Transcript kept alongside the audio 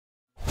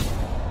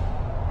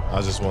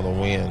I just want to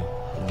win.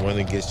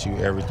 Winning gets you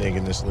everything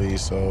in this league,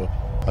 so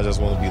I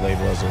just want to be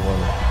labeled as a winner.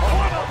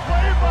 What a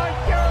play by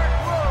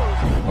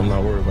Derrick! I'm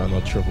not worried about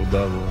no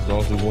triple-double as long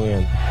as we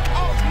win.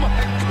 Oh, my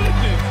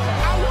goodness!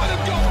 I want to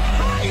go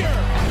higher!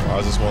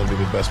 I just want to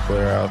be the best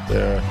player out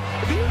there.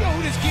 Do you know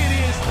who this kid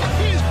is?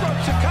 He's from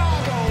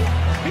Chicago.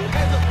 He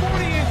has a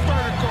 40-inch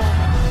vertical.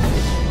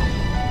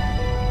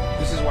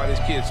 This is why this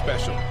kid's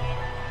special.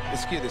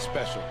 This kid is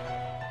special.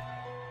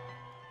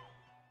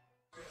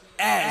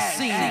 As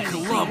seen in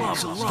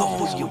Columbus,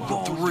 Volume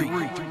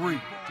 3.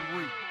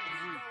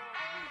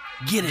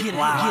 Get it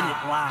live.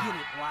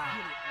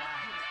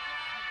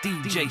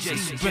 DJ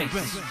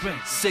Suspense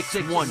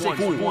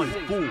 614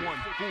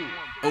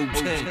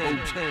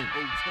 010.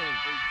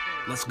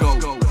 Let's go.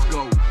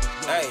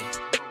 Hey,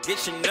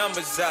 get your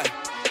numbers up.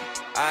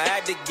 I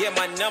had to get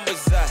my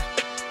numbers up.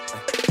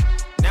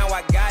 Now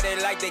I got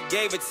it like they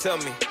gave it to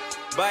me.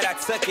 But I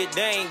took it,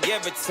 they ain't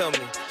give it to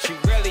me. She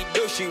really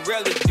do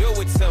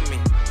it to me.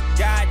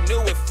 God knew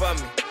it for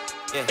me.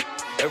 Yeah,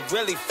 it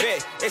really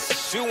fit. It's a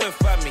shoe-in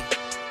for me.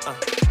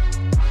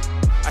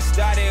 I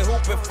started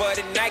hooping for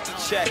the Nike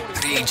check.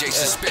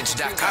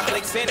 DJSuspense.com. I play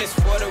tennis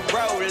for the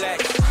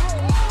Rolex.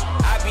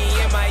 I be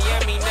in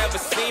Miami, never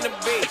seen a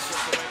beach.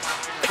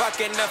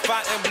 Fucking the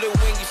fountain blue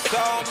when you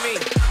saw me.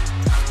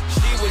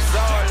 She was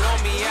all on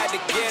me, had to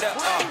get her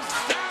off.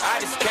 I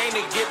just came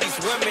to get these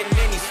women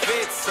in these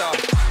fits off.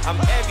 I'm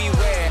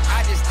everywhere,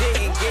 I just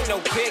didn't get no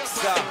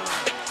pics off.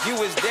 You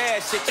was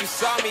there, shit, you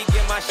saw me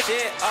get my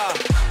shit off.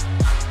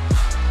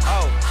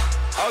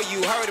 Oh,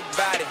 you heard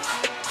about it.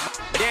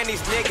 Then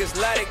these niggas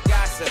love to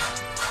gossip.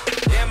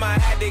 Damn, I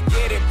had to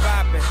get it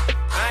poppin'.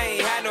 I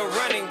ain't had no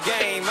running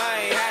game,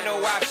 I ain't had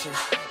no option.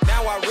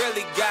 Now I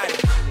really got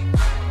it.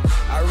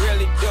 I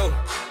really do.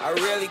 I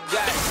really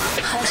got it.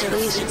 Pledge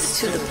allegiance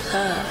to the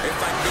plug.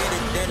 If I did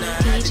it, then I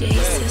had to do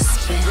it.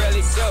 She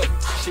really do.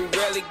 She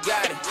really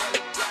got it.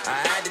 I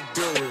had to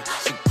do it.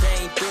 She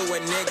came through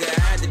it, nigga. I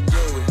had to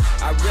do it.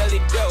 I really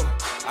do.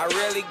 I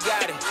really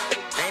got it.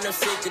 Ain't no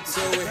secret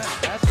to it.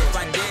 If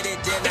I did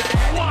it, then I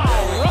had to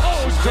do it.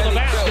 Rose She to the really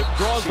basket, do.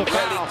 draws She the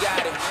really foul.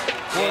 got it.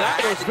 Well, Yeah,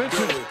 that I was had to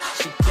do vintage. it.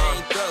 She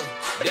came through.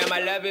 Damn, I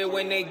love it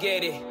when they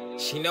get it.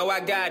 She know I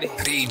got it.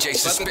 Fuck a critic in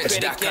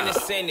DJSuspense.com. the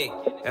cynic.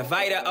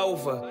 Invite her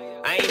over.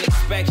 I ain't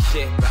expect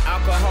shit, but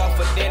alcohol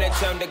for dinner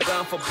turned to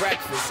gun for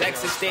breakfast.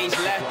 Exit stage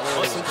left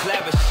on some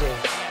clever shit.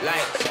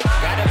 Like,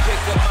 gotta pick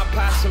up my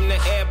pops from the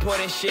airport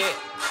and shit.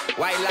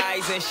 White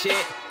lies and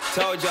shit.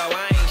 Told y'all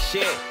I ain't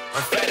shit.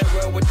 I'm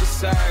Federer with the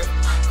serve.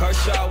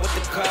 Kershaw with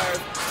the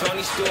curve.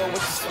 Tony Stewart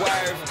with the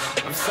swerve.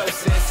 I'm so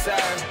sincere.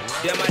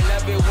 Damn, I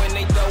love it when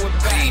they throw it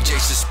back. My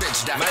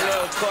DJSuspense.com.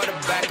 little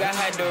quarterback, I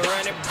had to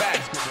run it back.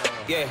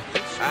 Yeah,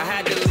 I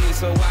had to leave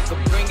so I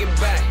could bring it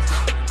back.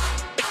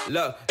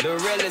 Look, the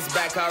real is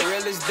back, how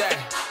real is that?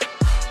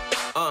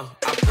 I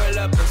pull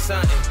up in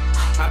something,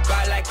 hop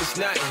out like it's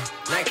nothing.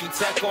 Nike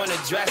Tech on the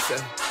dresser.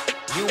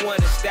 You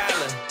wanna style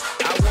her,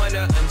 I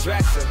wanna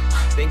undress her.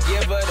 Then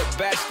give her the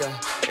best of.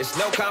 It's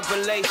no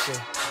compilation,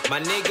 my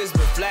niggas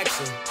been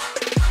flexing.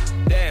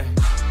 Damn,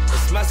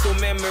 it's muscle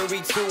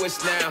memory to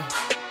us now.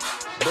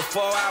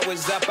 Before I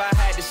was up, I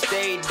had to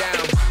stay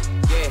down.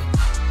 Yeah,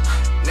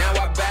 now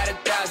I bat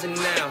 1,000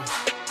 now.